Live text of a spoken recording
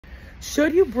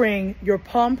Should you bring your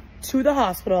pump to the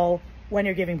hospital when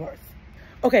you're giving birth?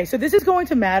 Okay, so this is going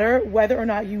to matter whether or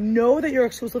not you know that you're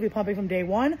exclusively pumping from day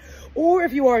one, or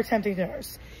if you are attempting to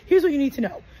nurse. Here's what you need to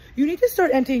know. You need to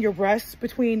start emptying your breasts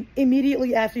between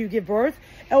immediately after you give birth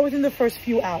and within the first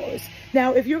few hours.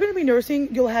 Now, if you're going to be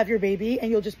nursing, you'll have your baby and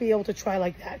you'll just be able to try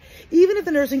like that. Even if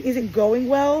the nursing isn't going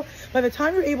well, by the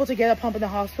time you're able to get a pump in the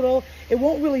hospital, it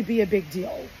won't really be a big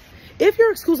deal. If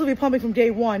you're exclusively pumping from day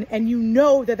one and you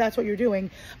know that that's what you're doing,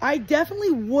 I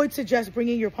definitely would suggest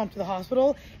bringing your pump to the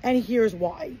hospital, and here's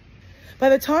why. By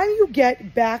the time you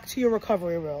get back to your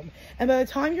recovery room and by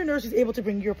the time your nurse is able to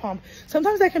bring your pump,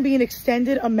 sometimes that can be an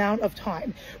extended amount of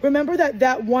time. Remember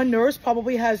that one nurse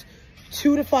probably has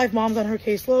 2 to 5 moms on her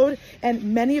caseload,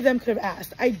 and many of them could have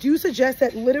asked. I do suggest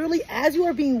that literally as you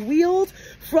are being wheeled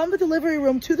from the delivery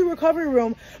room to the recovery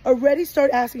room, already start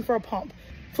asking for a pump.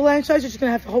 For land size, you're just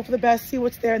gonna have to hope for the best, see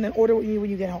what's there, and then order what you need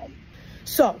when you get home.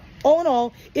 So, all in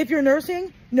all, if you're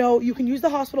nursing, no, you can use the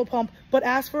hospital pump, but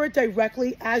ask for it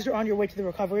directly as you're on your way to the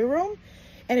recovery room.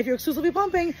 And if you're exclusively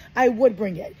pumping, I would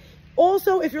bring it.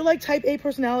 Also, if you're like type A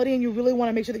personality and you really want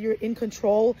to make sure that you're in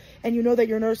control and you know that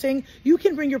you're nursing, you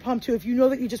can bring your pump too. If you know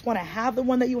that you just want to have the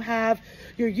one that you have,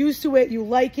 you're used to it, you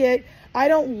like it. I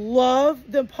don't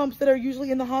love the pumps that are usually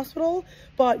in the hospital,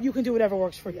 but you can do whatever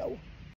works for you.